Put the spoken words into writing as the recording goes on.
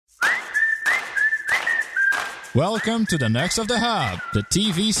Welcome to the Nerds of the Hub, the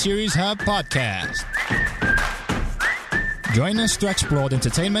TV Series Hub podcast. Join us to explore the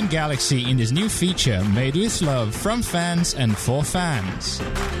entertainment galaxy in this new feature made with love from fans and for fans.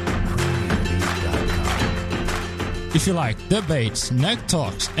 If you like debates, nerd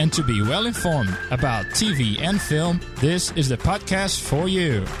talks, and to be well informed about TV and film, this is the podcast for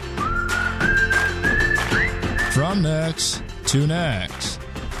you. From nerds to nerds.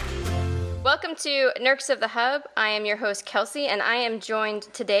 Welcome to Nerds of the Hub. I am your host, Kelsey, and I am joined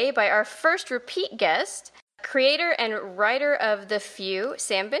today by our first repeat guest, creator and writer of The Few,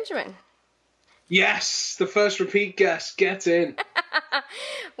 Sam Benjamin. Yes, the first repeat guest. Get in.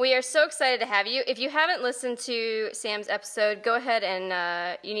 We are so excited to have you. If you haven't listened to Sam's episode, go ahead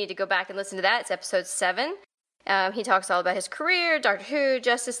and you need to go back and listen to that. It's episode 7. He talks all about his career, Doctor Who,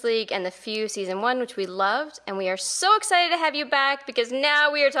 Justice League, and The Few Season 1, which we loved. And we are so excited to have you back because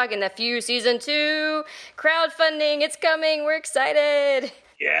now we are talking The Few Season 2. Crowdfunding, it's coming. We're excited.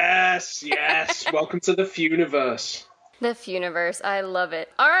 Yes. Welcome to the Fewniverse. The Fewniverse. I love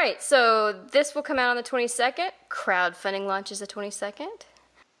it. All right, so this will come out on the 22nd. Crowdfunding launches the 22nd.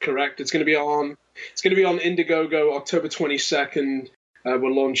 Correct. It's going to be on Indiegogo October 22nd. We're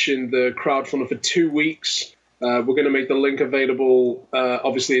launching the crowdfunder for 2 weeks. We're going to make the link available.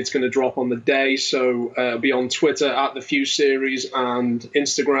 Obviously, it's going to drop on the day, so it'll be on Twitter at the Few Series and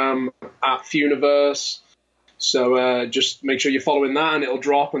Instagram at Fewniverse. So just make sure you're following that, and it'll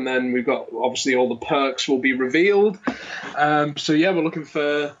drop. And then we've got, obviously, all the perks will be revealed. So yeah, we're looking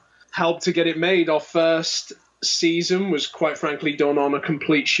for help to get it made. Our first season was, quite frankly, done on a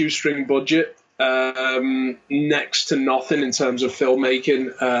complete shoestring budget. Next to nothing in terms of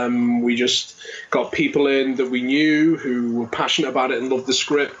filmmaking. We just got people in that we knew who were passionate about it and loved the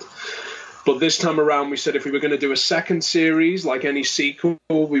script. But this time around, we said if we were going to do a second series, like any sequel,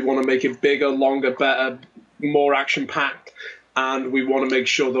 we want to make it bigger, longer, better, more action-packed, and we want to make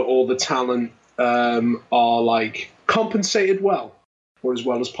sure that all the talent are like compensated well, or as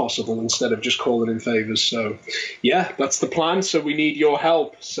well as possible, instead of just calling in favors. So, yeah, that's the plan. So we need your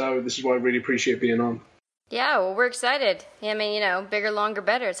help. So this is why I really appreciate being on. Yeah, well, we're excited. I mean, bigger, longer,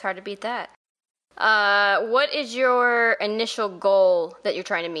 better. It's hard to beat that. What is your initial goal that you're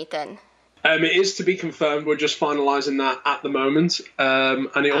trying to meet then? It is to be confirmed. We're just finalizing that at the moment.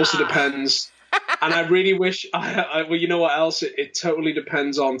 And it also depends. And I really wish, well, you know what else? It totally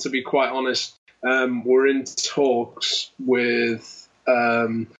depends on, to be quite honest. We're in talks with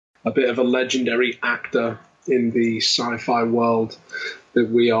a bit of a legendary actor in the sci-fi world that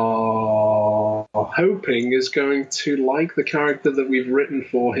we are hoping is going to like the character that we've written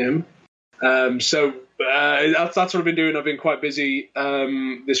for him. So that's what I've been doing. I've been quite busy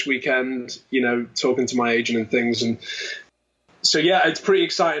this weekend, talking to my agent and things. And so, yeah, it's pretty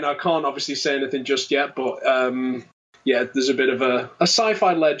exciting. I can't obviously say anything just yet, but yeah, there's a bit of a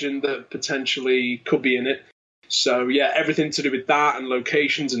sci-fi legend that potentially could be in it. So, yeah, everything to do with that and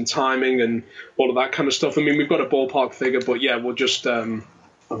locations and timing and all of that kind of stuff. I mean, we've got a ballpark figure, but, yeah, we'll just I'm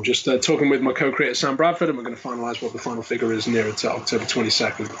just talking with my co-creator, Sam Bradford, and we're going to finalize what the final figure is nearer to October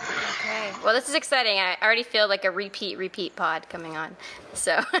 22nd. Okay. Well, this is exciting. I already feel like a repeat pod coming on.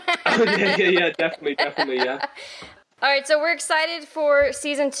 So. yeah, definitely, yeah. All right, so we're excited for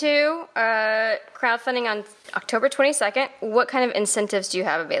Season 2, crowdfunding on October 22nd. What kind of incentives do you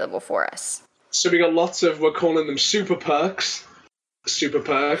have available for us? So we got lots of, we're calling them super perks.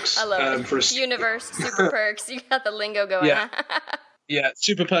 I love it. For Universe, super perks. You got the lingo going, yeah. Huh? Yeah,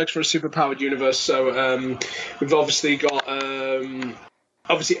 super perks for a super-powered universe. So we've obviously got,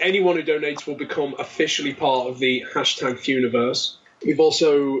 obviously anyone who donates will become officially part of the #Fewniverse. We've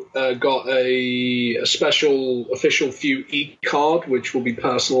also got a special official Few e-card, which will be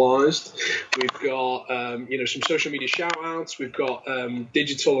personalized. We've got, some social media shout-outs. We've got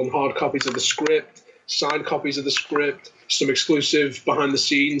digital and hard copies of the script, signed copies of the script, some exclusive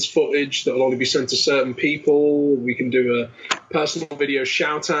behind-the-scenes footage that will only be sent to certain people. We can do a personal video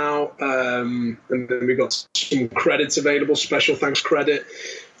shout-out. And then we've got some credits available, special thanks credit.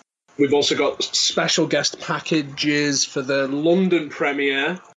 We've also got special guest packages for the London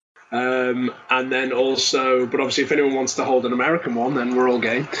premiere. And then also, but obviously if anyone wants to hold an American one, then we're all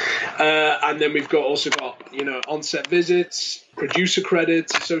game. And then we've also got, on-set visits, producer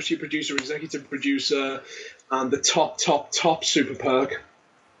credits, associate producer, executive producer, and the top super perk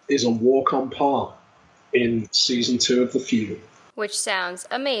is a walk-on part in Season 2 of The Few. Which sounds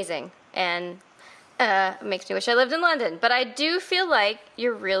amazing. And makes me wish I lived in London. But I do feel like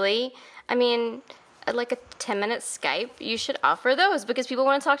you're really, like a 10-minute Skype, you should offer those because people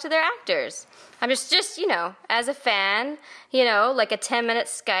want to talk to their actors. I'm just as a fan, like a 10-minute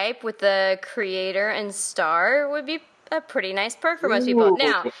Skype with the creator and star would be a pretty nice perk for most people.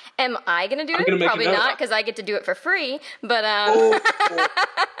 Now, am I going to do it? Probably not, because I get to do it for free. But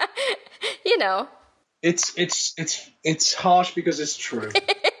it's harsh because it's true.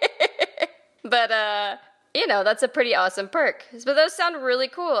 But that's a pretty awesome perk. But those sound really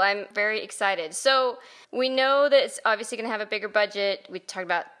cool. I'm very excited. So we know that it's obviously going to have a bigger budget. We talked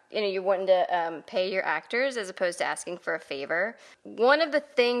about you're wanting to pay your actors as opposed to asking for a favor. One of the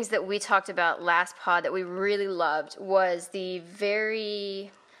things that we talked about last pod that we really loved was the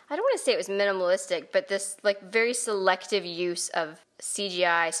very, I don't want to say it was minimalistic, but this like very selective use of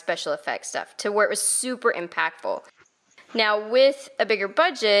CGI special effects stuff to where it was super impactful. Now, with a bigger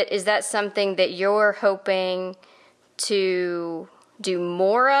budget, is that something that you're hoping to do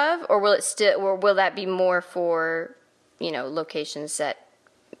more of, or will that be more for, locations that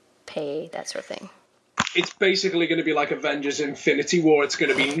pay, that sort of thing? It's basically going to be like Avengers Infinity War. It's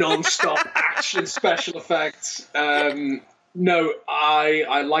going to be non-stop action special effects. No,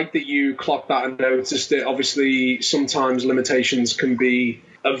 I like that you clocked that and noticed it. Obviously, sometimes limitations can be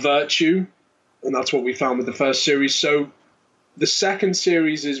a virtue, and that's what we found with the first series. So the second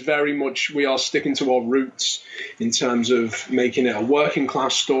series is very much, we are sticking to our roots in terms of making it a working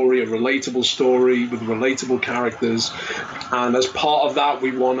class story, a relatable story with relatable characters. And as part of that,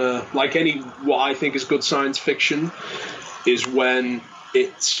 we want to, like what I think is good science fiction, is when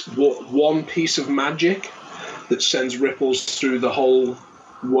it's one piece of magic that sends ripples through the whole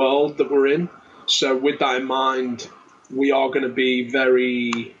world that we're in. So with that in mind, we are going to be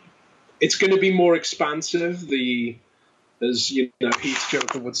it's going to be more expansive. As Heath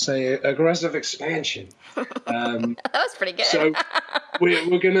Joker would say, aggressive expansion. That was pretty good. So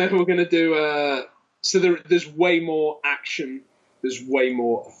we're gonna do. So there's way more action. There's way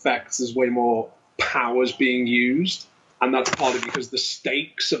more effects. There's way more powers being used, and that's partly because the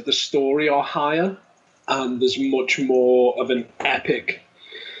stakes of the story are higher, and there's much more of an epic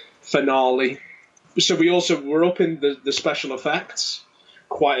finale. So we're upping the special effects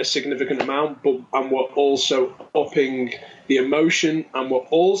quite a significant amount, and we're also upping the emotion, and we're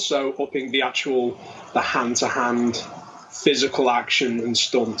also upping the hand-to-hand physical action and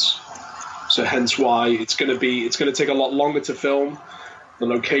stunts. So hence why it's going to take a lot longer to film. The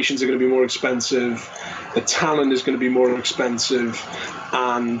locations are going to be more expensive. The talent is going to be more expensive,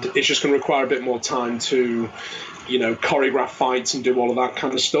 and it's just going to require a bit more time to, choreograph fights and do all of that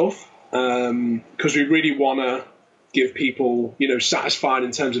kind of stuff. Because we really want to give people, satisfied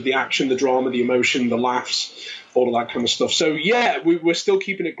in terms of the action, the drama, the emotion, the laughs, all of that kind of stuff. So yeah, we're still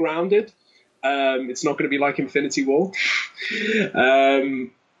keeping it grounded. It's not going to be like Infinity War.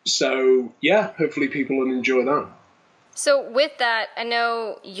 So yeah, hopefully people will enjoy that. So with that, I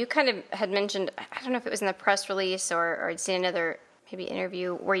know you kind of had mentioned, I don't know if it was in the press release or I'd seen another maybe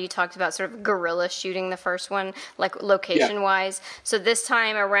interview where you talked about sort of guerrilla shooting the first one, like location-wise. Yeah. So this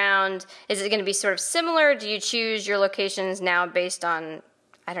time around, is it going to be sort of similar? Do you choose your locations now based on,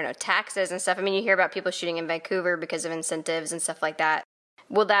 I don't know, taxes and stuff? I mean, you hear about people shooting in Vancouver because of incentives and stuff like that.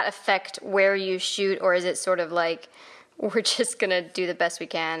 Will that affect where you shoot, or is it sort of like we're just going to do the best we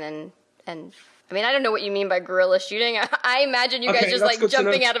can and I mean, I don't know what you mean by guerrilla shooting. I imagine you guys just like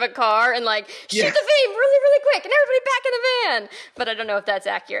jumping out of a car and like shoot the beam really, really quick and everybody back in the van. But I don't know if that's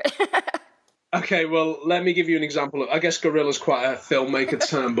accurate. Okay, well, let me give you an example. I guess guerrilla's quite a filmmaker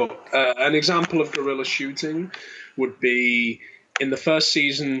term, but an example of guerrilla shooting would be in the first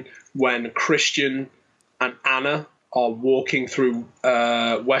season when Christian and Anna are walking through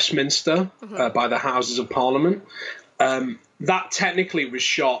Westminster by the Houses of Parliament. That technically was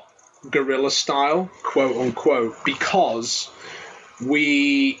shot guerrilla style, quote unquote, because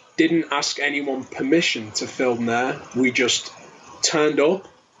we didn't ask anyone permission to film there. We just turned up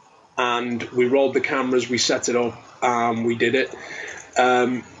and we rolled the cameras, we set it up, we did it.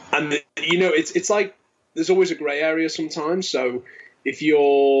 It's like there's always a gray area sometimes. So if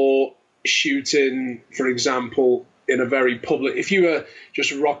you're shooting, for example, in a very public, if you were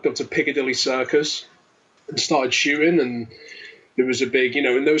just rocked up to Piccadilly Circus and started shooting, and there was a big,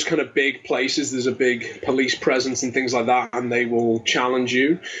 in those kind of big places, there's a big police presence and things like that, and they will challenge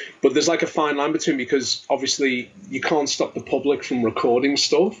you. But there's like a fine line between, because obviously you can't stop the public from recording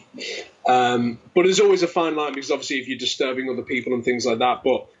stuff. But there's always a fine line, because obviously if you're disturbing other people and things like that.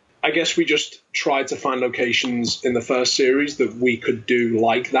 But I guess we just tried to find locations in the first series that we could do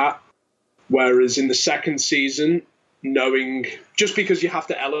like that. Whereas in the second season, knowing, just because you have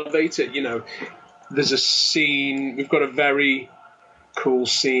to elevate it, there's a scene, we've got a very cool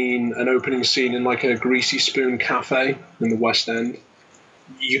scene, an opening scene in like a Greasy Spoon cafe in the West End.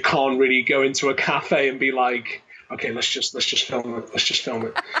 You can't really go into a cafe and be like, okay, let's just film it. Let's just film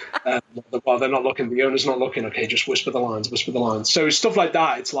it. While they're not looking, the owner's not looking. Okay, just whisper the lines. So stuff like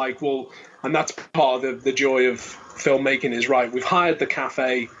that. It's like, well, and that's part of the joy of filmmaking is, right, we've hired the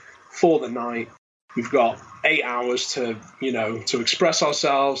cafe for the night. We've got 8 hours to express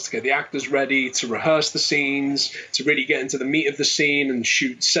ourselves, to get the actors ready, to rehearse the scenes, to really get into the meat of the scene and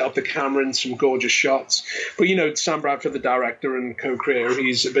set up the camera in some gorgeous shots. But, Sam Bradford, the director and co-creator,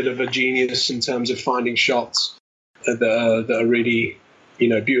 he's a bit of a genius in terms of finding shots that are really,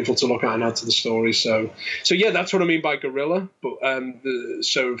 beautiful to look at and add to the story. So yeah, that's what I mean by guerrilla. But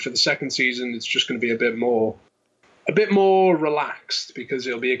so for the second season, it's just going to be a bit more relaxed, because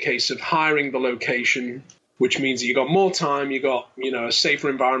it'll be a case of hiring the location, which means that you got more time, you got, a safer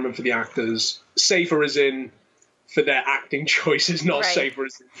environment for the actors. Safer as in for their acting choices, not right. Safer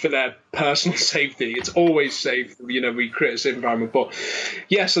as in for their personal safety. It's always safe, we create a safe environment. But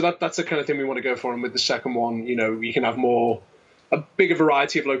yeah, so that's the kind of thing we want to go for. And with the second one, you can have a bigger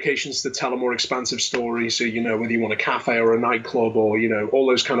variety of locations to tell a more expansive story. So, whether you want a cafe or a nightclub or, all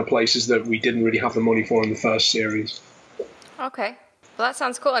those kind of places that we didn't really have the money for in the first series. Okay. Well, that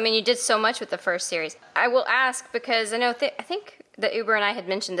sounds cool. I mean, you did so much with the first series. I will ask, because I know, I think that Uber and I had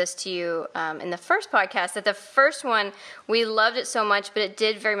mentioned this to you in the first podcast, that the first one, we loved it so much, but it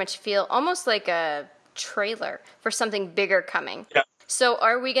did very much feel almost like a trailer for something bigger coming. Yeah. So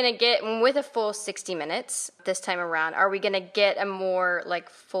are we going to get, with a full 60 minutes this time around, are we going to get a more like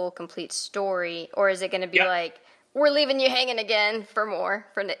full, complete story? Or is it going to be like, we're leaving you hanging again for more,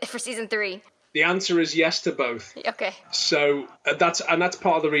 for season 3? The answer is yes to both. Okay. So that's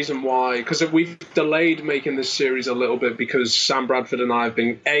part of the reason why, because we've delayed making this series a little bit because Sam Bradford and I have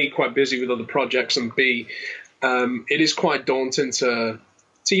been A, quite busy with other projects, and B, it is quite daunting to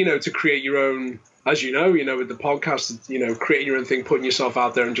create your own. As you know, with the podcast, creating your own thing, putting yourself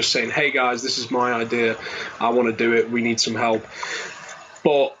out there and just saying, hey guys, this is my idea. I want to do it. We need some help.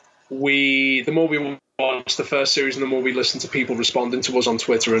 But the more we watch the first series and the more we listen to people responding to us on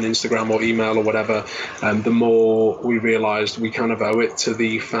Twitter and Instagram or email or whatever, the more we realized we kind of owe it to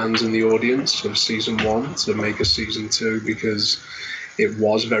the fans and the audience of season 1 to make a season 2, because it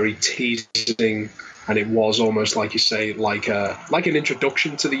was very teasing. And it was almost, like you say, like an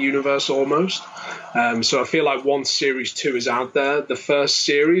introduction to the universe almost. So I feel like once series 2 is out there, the first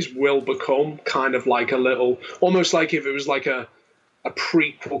series will become kind of like a little, almost like if it was like a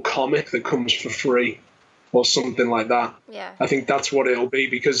prequel comic that comes for free or something like that. Yeah. I think that's what it'll be,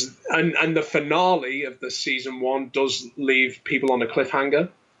 because and the finale of the season 1 does leave people on a cliffhanger.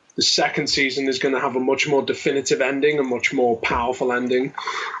 The second season is going to have a much more definitive ending, a much more powerful ending.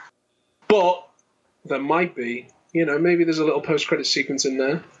 But there might be, maybe there's a little post-credit sequence in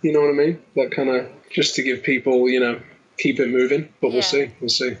there. You know what I mean? That kind of, just to give people, keep it moving. But we'll see.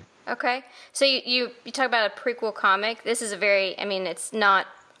 Okay. So you talk about a prequel comic. This is it's not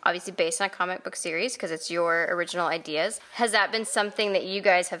obviously based on a comic book series because it's your original ideas. Has that been something that you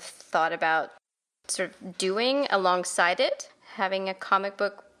guys have thought about sort of doing alongside it? Having a comic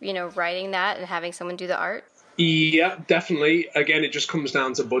book, writing that and having someone do the art? Yeah, definitely. Again, it just comes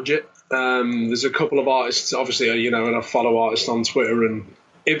down to budget. There's a couple of artists, obviously, and I follow artists on Twitter, and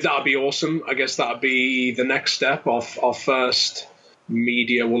if that'd be awesome, I guess that'd be the next step. Our first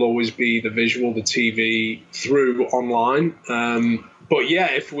media will always be the visual, the TV, through online. But yeah,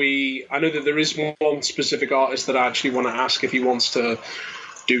 I know that there is one specific artist that I actually want to ask if he wants to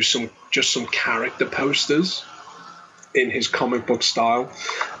do some character posters in his comic book style.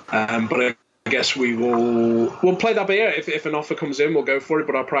 But I guess we'll play that by ear. If an offer comes in, we'll go for it.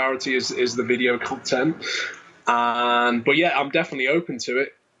 But our priority is the video content. But yeah, I'm definitely open to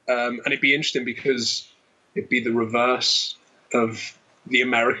it. And it'd be interesting because it'd be the reverse of the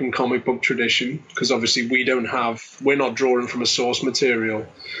American comic book tradition. Because obviously we're not drawing from a source material.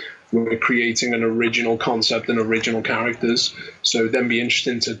 We're creating an original concept and original characters. So it'd then be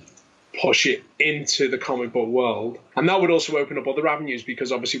interesting to push it into the comic book world. And that would also open up other avenues,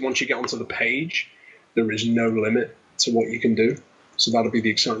 because obviously once you get onto the page, there is no limit to what you can do. So that'll be the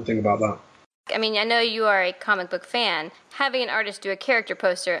exciting thing about that. I mean, I know you are a comic book fan. Having an artist do a character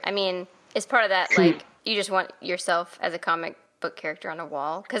poster, is part of that, like, you just want yourself as a comic book character on a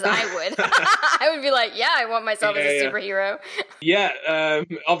wall? Because I would. I would be like, I want myself as a superhero. Yeah,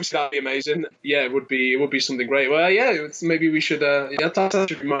 obviously that'd be amazing. Yeah, it would be something great. Well, maybe we should, that's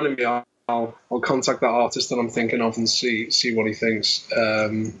actually reminding me, I'll contact that artist that I'm thinking of and see what he thinks.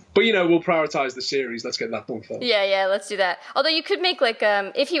 But we'll prioritize the series. Let's get that done first. Yeah, let's do that. Although you could make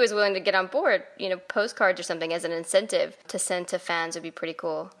if he was willing to get on board, postcards or something as an incentive to send to fans would be pretty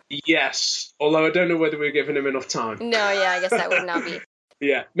cool. Yes, although I don't know whether we're giving him enough time. No, yeah, I guess that would not be.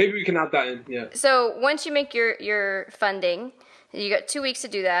 Yeah, maybe we can add that in. Yeah. So once you make your funding, you got 2 weeks to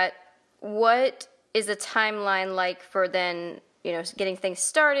do that. What is the timeline like for then? Getting things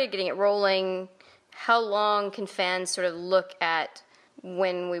started, getting it rolling. How long can fans sort of look at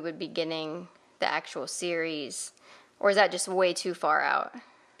when we would be getting the actual series? Or is that just way too far out?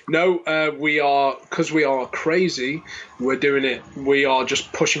 No, because we are crazy, we're doing it. We are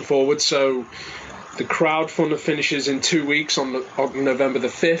just pushing forward. So the crowdfunder finishes in 2 weeks on November the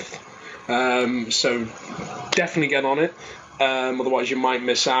 5th. So definitely get on it. Otherwise you might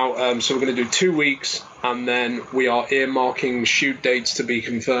miss out. So we're going to do 2 weeks, and then we are earmarking shoot dates to be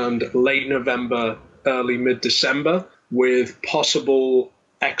confirmed late November, early mid-December, with possible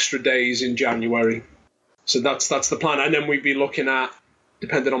extra days in January. So that's the plan. And then we'd be looking at,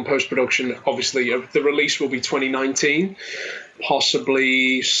 depending on post-production, obviously the release will be 2019,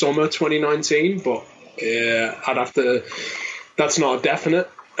 possibly summer 2019, but that's not a definite.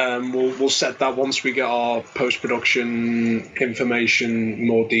 We'll set that once we get our post-production information,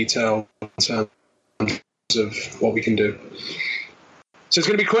 more detail in terms of what we can do. So it's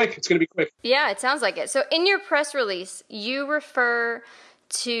going to be quick. Yeah, it sounds like it. So in your press release, you refer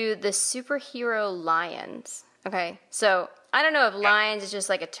to the superhero lions. Okay, so I don't know if lions is just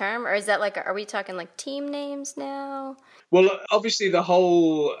like a term, or is that are we talking like team names now? Well, obviously the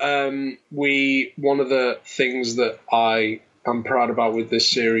whole, one of the things that I'm proud about with this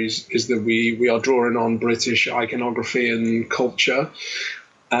series is that we are drawing on British iconography and culture,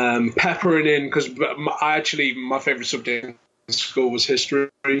 peppering in, because my favourite subject in school was history,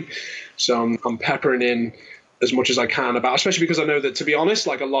 so I'm peppering in as much as I can about, especially because I know that, to be honest,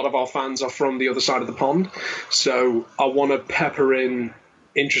 a lot of our fans are from the other side of the pond, so I want to pepper in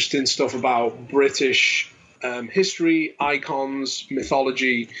interesting stuff about British history, icons,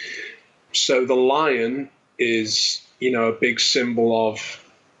 mythology. So the lion is a big symbol of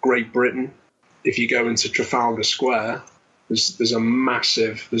Great Britain. If you go into Trafalgar Square, there's I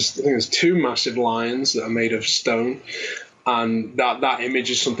think there's 2 massive lions that are made of stone, and that image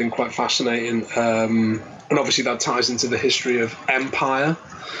is something quite fascinating. And obviously that ties into the history of empire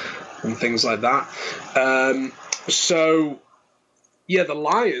and things like that. So yeah, the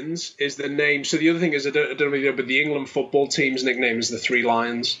Lions is the name. So the other thing is, I don't know if you know, but the England football team's nickname is the Three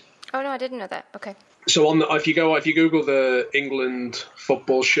Lions. Oh no, I didn't know that. Okay. So if you Google the England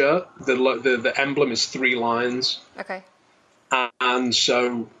football shirt, the emblem is 3 lions. Okay. And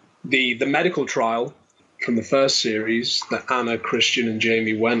so the medical trial from the first series that Anna, Christian, and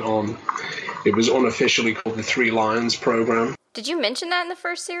Jamie went on, it was unofficially called the 3 Lions program. Did you mention that in the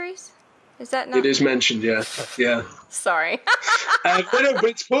first series? Is that not? It is mentioned, yeah. Yeah. Sorry. But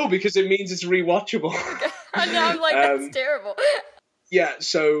it's cool because it means it's rewatchable. I know, I'm like, that's terrible. Yeah,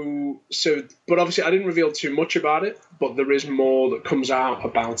 so, but obviously I didn't reveal too much about it, but there is more that comes out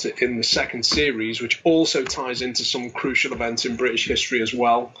about it in the second series, which also ties into some crucial events in British history as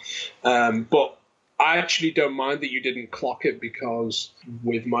well. But I actually don't mind that you didn't clock it, because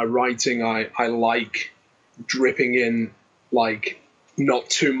with my writing, I like dripping in, not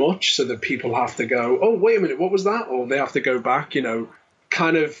too much, so that people have to go, oh, wait a minute, what was that? Or they have to go back,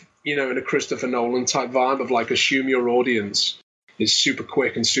 kind of, in a Christopher Nolan type vibe of assume your audience is super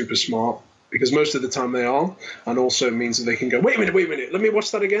quick and super smart, because most of the time they are, and also it means that they can go, wait a minute, let me watch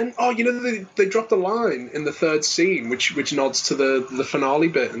that again. Oh, they dropped a line in the third scene which nods to the finale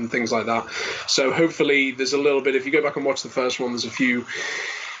bit and things like that. So hopefully there's a little bit, if you go back and watch the first one, there's a few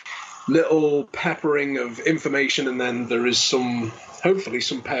little peppering of information, and then there is hopefully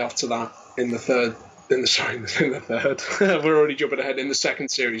some payoff to that in the third. In the third. We're already jumping ahead in the second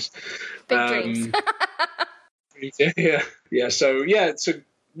series. Big dreams. Yeah. So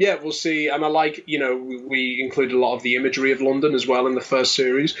we'll see. And I we include a lot of the imagery of London as well in the first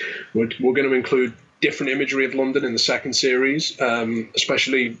series. We're going to include different imagery of London in the second series,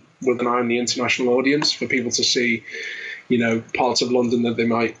 especially with an eye on the international audience, for people to see, parts of London that they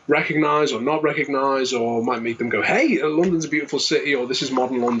might recognise or not recognise, or might make them go, hey, London's a beautiful city, or this is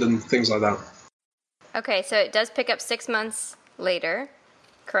modern London, things like that. Okay, so it does pick up 6 months later,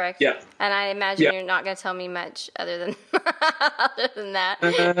 correct? Yeah. And I imagine you're not going to tell me much other than that.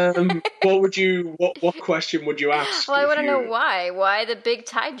 What question would you ask? Well, I want to know why. Why the big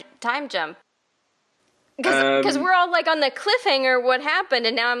time jump? Because we're all like on the cliffhanger, what happened,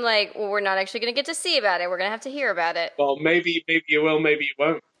 and now I'm like, well, we're not actually going to get to see about it. We're going to have to hear about it. Well, maybe you will, maybe you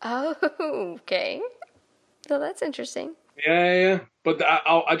won't. Oh, okay. So that's interesting. Yeah. But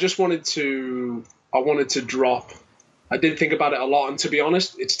I just wanted to drop. I did think about it a lot, and to be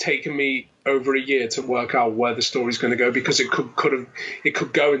honest, it's taken me over a year to work out where the story's going to go, because it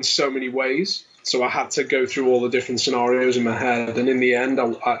could go in so many ways. So I had to go through all the different scenarios in my head, and in the end,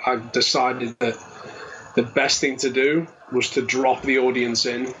 I decided that the best thing to do was to drop the audience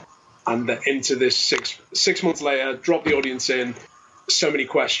in, and into this six months later, drop the audience in, so many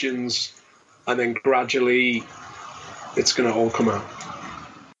questions, and then gradually it's going to all come out.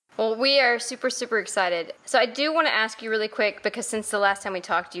 Well, we are super, super excited. So I do want to ask you really quick, because since the last time we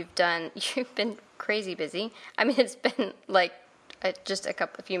talked, you've been crazy busy. I mean, it's been like just a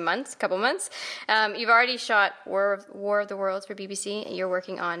couple months. You've already shot War of the Worlds for BBC, and you're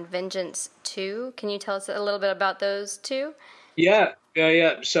working on Vengeance 2. Can you tell us a little bit about those two? Yeah.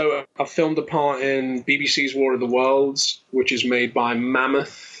 So I filmed a part in BBC's War of the Worlds, which is made by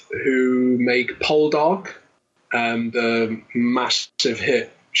Mammoth, who make Poldark, the massive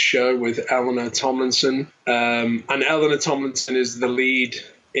hit show with Eleanor Tomlinson. And Eleanor Tomlinson is the lead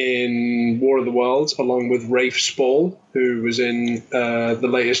in War of the Worlds, along with Rafe Spall, who was in the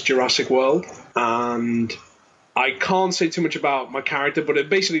latest Jurassic World. And I can't say too much about my character, but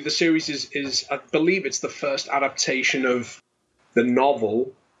basically the series is, I believe it's the first adaptation of the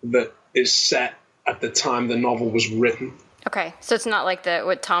novel that is set at the time the novel was written. Okay, so it's not like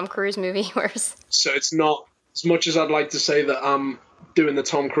the Tom Cruise movie where So it's not, as much as I'd like to say that I'm doing the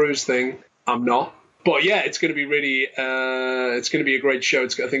Tom Cruise thing, I'm not. But yeah, it's going to be really, it's going to be a great show. I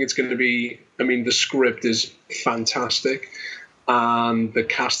think it's going to be, I mean, the script is fantastic, and the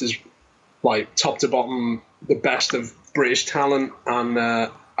cast is like top to bottom, the best of British talent. And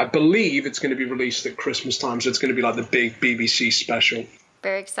I believe it's going to be released at Christmas time. So it's going to be like the big BBC special.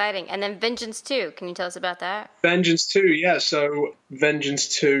 Very exciting. And then Vengeance 2. Can you tell us about that? Vengeance 2, yeah. So Vengeance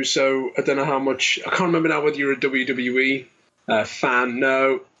 2. So I don't know how much, I can't remember now whether you're a WWE fan.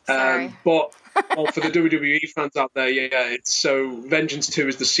 No. Sorry. But for the WWE fans out there, yeah, it's so Vengeance 2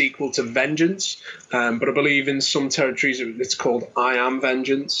 is the sequel to Vengeance, but I believe in some territories it's called I Am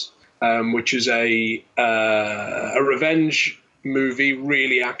Vengeance, which is a revenge movie,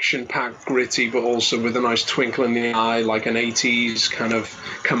 really action-packed, gritty, but also with a nice twinkle in the eye, like an 80s kind of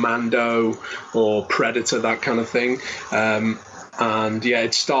Commando or Predator, that kind of thing. And yeah,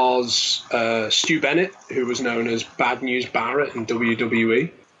 it stars Stu Bennett, who was known as Bad News Barrett in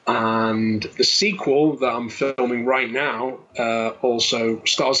WWE. And the sequel that I'm filming right now also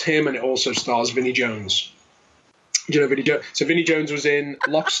stars him, and it also stars Vinnie Jones. Do you know Vinnie Jones? So Vinnie Jones was in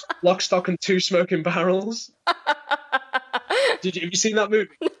Lock, Stock and Two Smoking Barrels. Have you seen that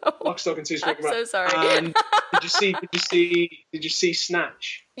movie? No. Lock, Stock and Two Smoking Barrels. I'm so sorry. And did you see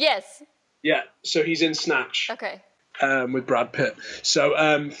Snatch? Yes. Yeah. So he's in Snatch. Okay. With Brad Pitt.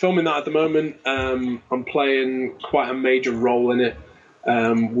 So filming that at the moment. I'm playing quite a major role in it.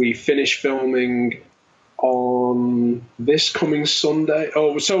 We finish filming on this coming Sunday.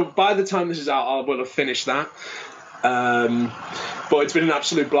 Oh, so by the time this is out, I will have finished that. But it's been an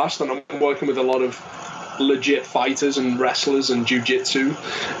absolute blast, and I'm working with a lot of legit fighters and wrestlers and jiu-jitsu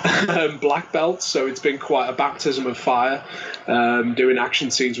black belts, so it's been quite a baptism of fire doing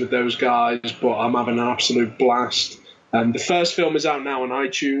action scenes with those guys, but I'm having an absolute blast. The first film is out now on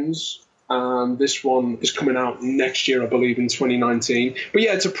iTunes. This one is coming out next year, I believe, in 2019. But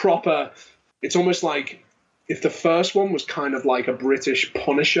yeah, it's almost like if the first one was kind of like a British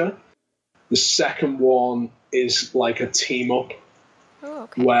Punisher, the second one is like a team up. Oh,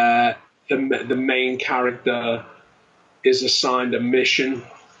 okay. Where the main character is assigned a mission,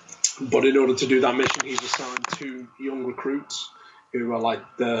 but in order to do that mission, he's assigned two young recruits who are like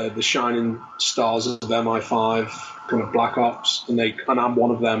the shining stars of MI5, kind of Black Ops, and I'm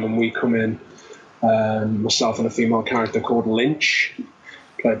one of them, and we come in, myself and a female character called Lynch,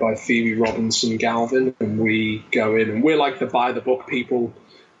 played by Phoebe Robinson Galvin, and we go in, and we're like the by-the-book people,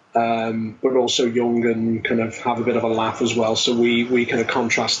 but also young and kind of have a bit of a laugh as well, so we kind of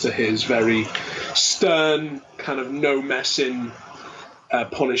contrast to his very stern, kind of no-messing,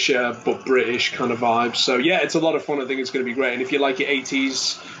 Punisher, but British kind of vibe. So yeah, it's a lot of fun. I think it's going to be great. And if you like your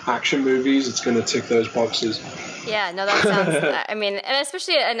 80s action movies, it's going to tick those boxes. Yeah, no, that sounds, I mean, and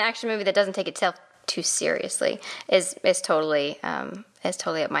especially an action movie that doesn't take itself too seriously is totally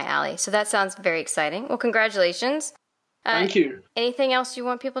up my alley. So that sounds very exciting. Well, congratulations. Thank you. Anything else you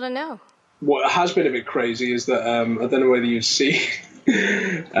want people to know? What has been a bit crazy is that, I don't know whether you've seen,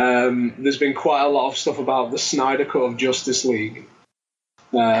 there's been quite a lot of stuff about the Snyder Cut of Justice League.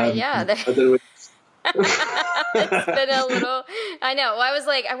 Yeah. I don't know It's been a little. I know. Well, I was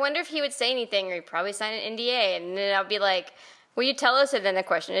like, I wonder if he would say anything, or he'd probably sign an NDA, and then I'll be like, "Will you tell us?" And then the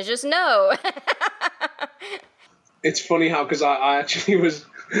question is just no. It's funny how, because I actually was,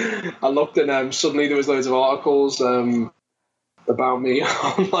 I looked and suddenly there was loads of articles about me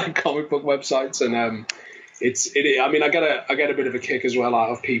on like comic book websites, and I mean, I get a bit of a kick as well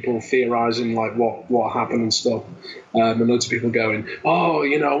out of people theorizing like what happened and stuff, and loads of people going, oh,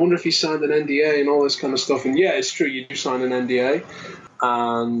 I wonder if he signed an NDA and all this kind of stuff. And yeah, it's true, you do sign an NDA,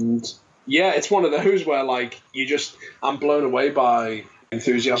 and yeah, it's one of those where like I'm blown away by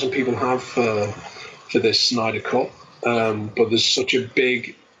enthusiasm people have for this Snyder Cut, but there's such a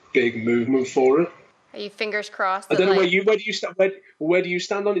big movement for it. Are you fingers crossed? I don't know where do you stand? Where do you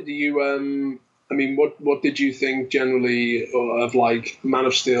stand on it? Do you I mean, what did you think generally of like Man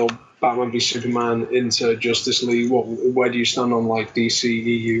of Steel, Batman v Superman into Justice League? Where do you stand on like DC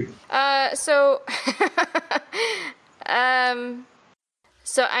EU? So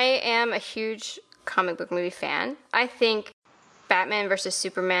I am a huge comic book movie fan. I think Batman versus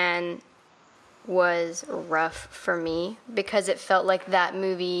Superman was rough for me because it felt like that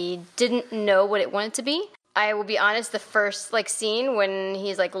movie didn't know what it wanted to be. I will be honest, the first scene when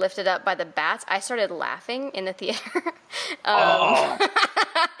he's lifted up by the bats, I started laughing in the theater.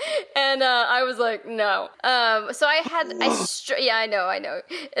 And I was like, no. So yeah, I know.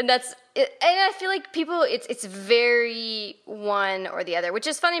 And that's it, and I feel like people, it's very one or the other, which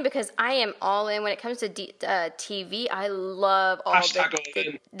is funny because I am all in when it comes to TV. I love all I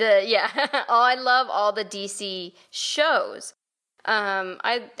love all the DC shows.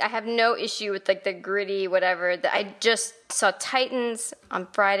 I have no issue with the gritty whatever. I just saw Titans on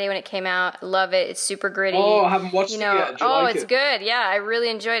Friday when it came out. I love it. It's super gritty. Oh, I haven't watched it yet. Do you like it's good. Yeah, I really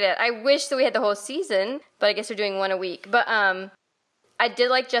enjoyed it. I wish that we had the whole season, but I guess we're doing one a week. But I did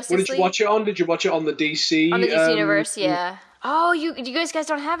like Justice League. What did you watch it on? Did you watch it on the DC? On the DC universe, yeah. Oh, you guys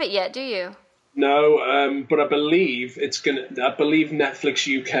don't have it yet, do you? No, but I believe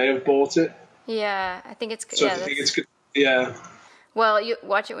Netflix UK have bought it. Yeah, I think it's so I think it's good. Yeah. Well, you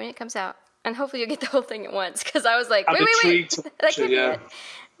watch it when it comes out, and hopefully you'll get the whole thing at once. Because I was like, wait, that can't be it.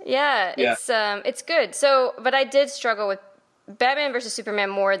 Yeah, it's good. So, but I did struggle with Batman versus Superman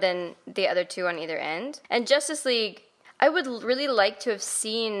more than the other two on either end, and Justice League. I would really like to have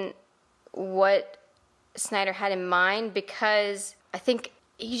seen what Snyder had in mind, because I think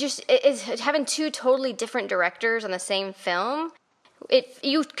it's having two totally different directors on the same film.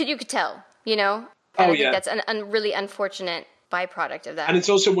 You could tell, And I think that's a really unfortunate byproduct of that. And it's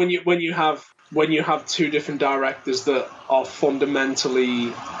also when you have two different directors that are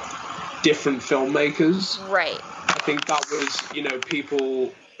fundamentally different filmmakers. Right. I think that was,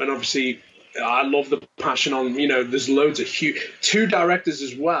 people, and obviously I love the passion on, there's loads of two directors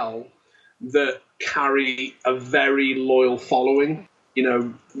as well that carry a very loyal following.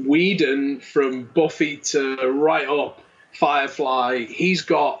 Whedon, from Buffy to right up Firefly, he's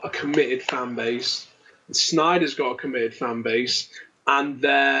got a committed fan base. Snyder's got a committed fan base, and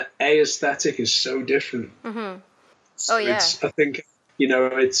their aesthetic is so different. Mm-hmm. Oh yeah. I think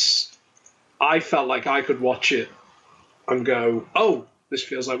I felt like I could watch it and go, oh, this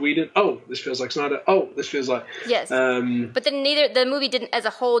feels like Whedon. Oh, this feels like Snyder. Oh, this feels like yes. But then the movie as a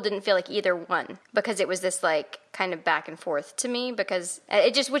whole didn't feel like either one, because it was this kind of back and forth to me, because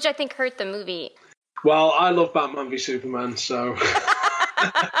which I think hurt the movie. Well, I love Batman v Superman, so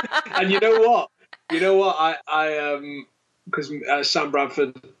and you know what? I because Sam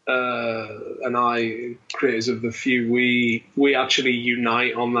Bradford and I, creators of The Few, we actually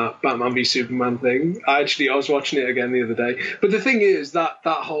unite on that Batman v Superman thing. I was watching it again the other day. But the thing is that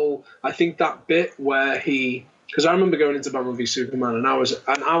whole, I think that bit where because I remember going into Batman v Superman and I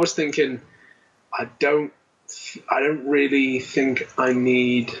was thinking, I don't really think I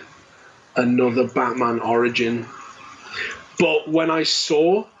need another Batman origin. But when I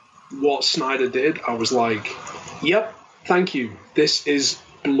saw what Snyder did, I was like, yep, thank you. This is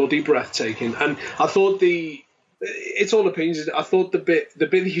bloody breathtaking. And I thought it's all opinions. I thought the bit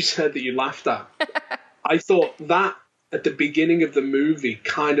that you said that you laughed at, I thought that at the beginning of the movie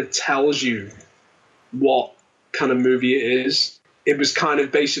kind of tells you what kind of movie it is. It was kind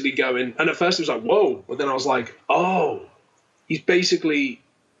of basically going, and at first it was like, whoa, but then I was like, oh, he's basically,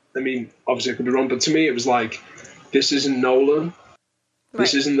 I mean, obviously I could be wrong, but to me it was like, this isn't Nolan. Right.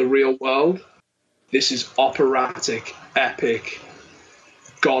 This isn't the real world. This is operatic, epic,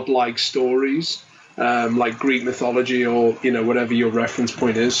 godlike stories, like Greek mythology or whatever your reference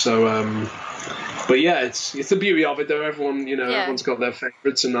point is. So, but yeah, it's the beauty of it, though. Everyone, everyone's got their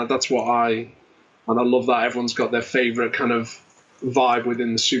favorites, and that's what I love that everyone's got their favorite kind of vibe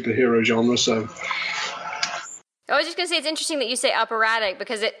within the superhero genre. So I was just going to say, it's interesting that you say operatic,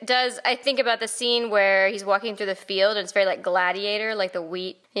 because it does, I think about the scene where he's walking through the field, and it's very like Gladiator, like the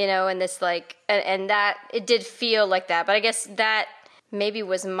wheat, and this like, and that, it did feel like that. But I guess that maybe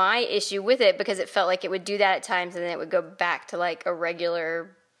was my issue with it, because it felt like it would do that at times, and then it would go back to like a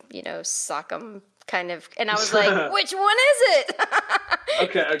regular, sock'em kind of, and I was like, which one is it?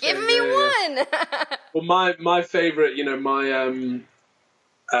 Okay. Give me one. Well, my favorite,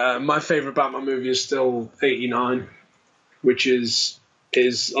 my favorite Batman movie is still 89, which is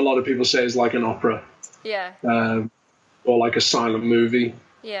a lot of people say is like an opera. Yeah. Or like a silent movie.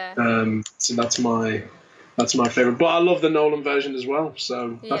 Yeah. So that's my favorite. But I love the Nolan version as well.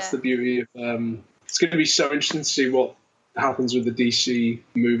 So that's the beauty of. It's going to be so interesting to see what happens with the DC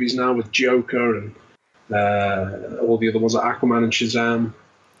movies now, with Joker and all the other ones like Aquaman and Shazam.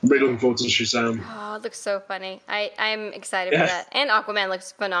 I'm really looking forward to Shazam. Oh, it looks so funny. I'm excited for that. And Aquaman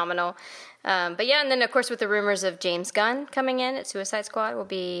looks phenomenal. But yeah, and then of course with the rumors of James Gunn coming in at Suicide Squad will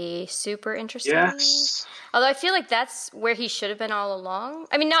be super interesting. Yes. Although I feel like that's where he should have been all along.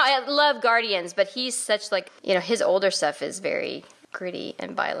 I mean, no, I love Guardians, but he's such like, his older stuff is very gritty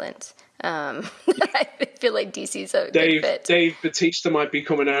and violent. I feel like DC's a good fit. Dave Bautista might be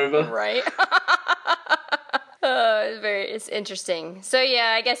coming over. Right. It's interesting. So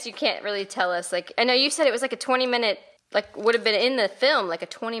yeah, I guess you can't really tell us. Like, I know you said it was like a 20-minute, like would have been in the film, like a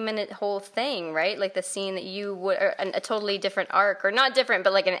 20-minute whole thing, right? Like the scene that you would, or a totally different arc, or not different,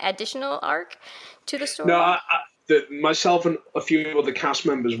 but like an additional arc to the story. No, myself and a few other cast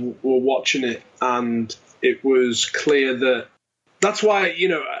members were watching it, and it was clear that that's why,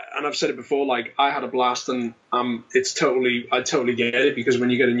 and I've said it before, like I had a blast, and I totally get it, because when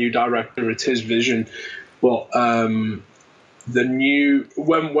you get a new director, it's his vision. But when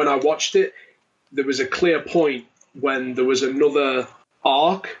I watched it, there was a clear point when there was another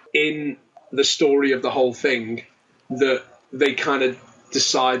arc in the story of the whole thing that they kind of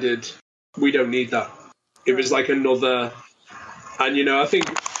decided we don't need that. It was like another, and I think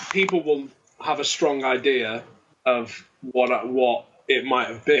people will have a strong idea of what it might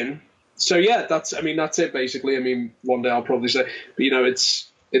have been. So yeah, that's it basically. I mean, one day I'll probably say, but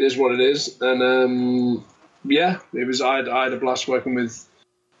it is what it is, and yeah, it was. I had a blast working with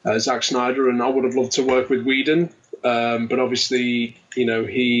Zack Snyder, and I would have loved to work with Whedon, but obviously,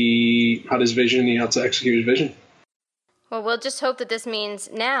 he had his vision, he had to execute his vision. Well, we'll just hope that this means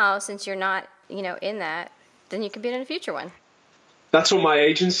now, since you're not, in that, then you can be in a future one. That's what my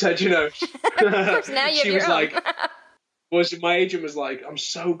agent said. Of course, now you have she your was own. my agent was like, "I'm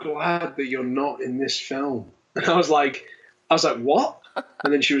so glad that you're not in this film," and I was like, "What?"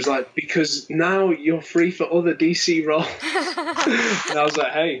 And then she was like, "Because now you're free for other DC roles." And I was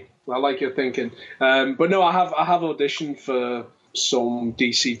like, "Hey, I like your thinking." But no, I have auditioned for some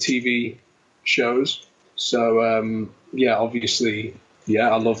DC TV shows. So yeah, obviously, yeah,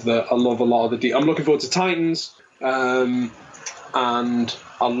 I love a lot of the. I'm looking forward to Titans, and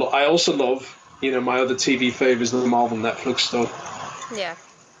I also love, my other TV favors, the Marvel Netflix stuff. Yeah.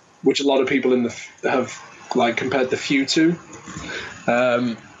 Which a lot of people have like compared the few to.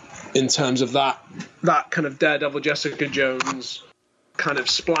 In terms of that kind of Daredevil, Jessica Jones kind of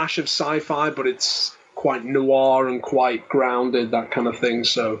splash of sci-fi, but it's quite noir and quite grounded, that kind of thing.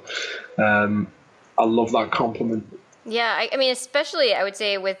 So I love that compliment. Yeah, I mean, especially I would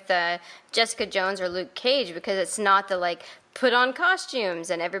say with Jessica Jones or Luke Cage, because it's not the like put on costumes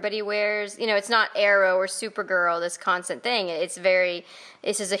and everybody wears, it's not Arrow or Supergirl, this constant thing.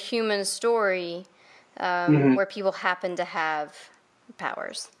 This is a human story where people happen to have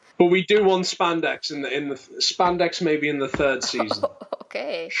powers. But we do want spandex in the spandex maybe in the third season.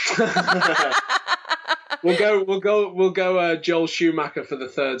 Okay. We'll go Joel Schumacher for the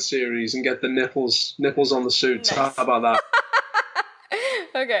third series and get the nipples on the suits. Nice. How about that?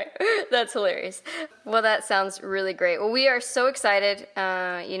 Okay, that's hilarious. Well, that sounds really great. Well, we are so excited.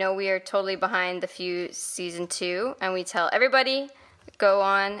 We are totally behind The Few season 2, and we tell everybody, go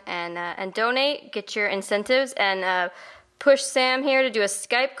on and donate, get your incentives, and push Sam here to do a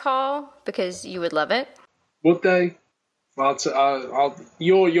Skype call, because you would love it. Would they? I'll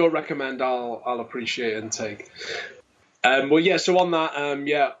your recommend. I'll appreciate and take. Well, yeah. So on that,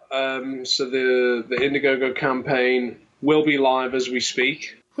 so the Indiegogo campaign will be live as we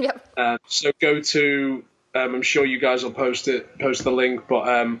speak. Yep. So go to. I'm sure you guys will post the link, but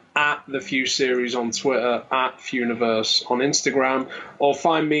at The Few Series on Twitter, at Fewniverse on Instagram, or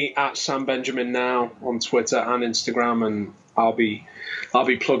find me at Sam Benjamin Now on Twitter and Instagram, and I'll be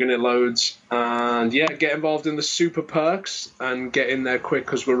plugging it loads. And yeah, get involved in the super perks and get in there quick,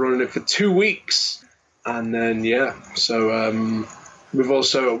 because we're running it for 2 weeks. And then so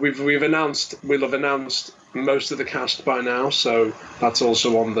we've announced we'll have announced most of the cast by now, so that's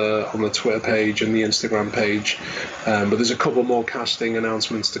also on the Twitter page and the Instagram page. But there's a couple more casting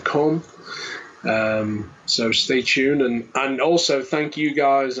announcements to come. So stay tuned, and also thank you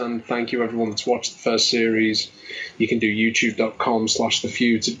guys, and thank you everyone that's watched the first series. You can do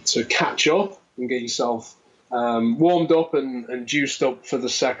youtube.com/thefeud to catch up and get yourself warmed up and juiced up for the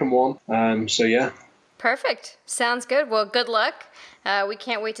second one. So yeah. Perfect. Sounds good. Well, good luck. We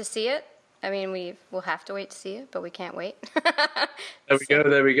can't wait to see it. I mean, we'll have to wait to see it, but we can't wait.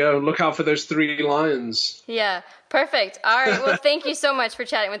 There we go. Look out for those 3 lions. Yeah, perfect. All right. Well, thank you so much for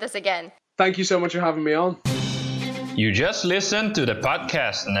chatting with us again. Thank you so much for having me on. You just listened to the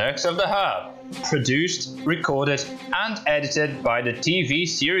podcast Nerds of the Hub, produced, recorded, and edited by the TV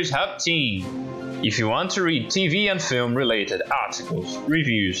Series Hub team. If you want to read TV and film related articles,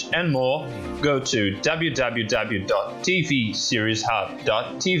 reviews, and more, go to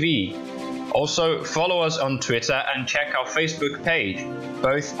www.tvserieshub.tv. Also, follow us on Twitter and check our Facebook page,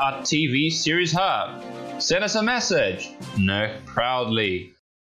 both at TV Series Hub. Send us a message. Nerd proudly.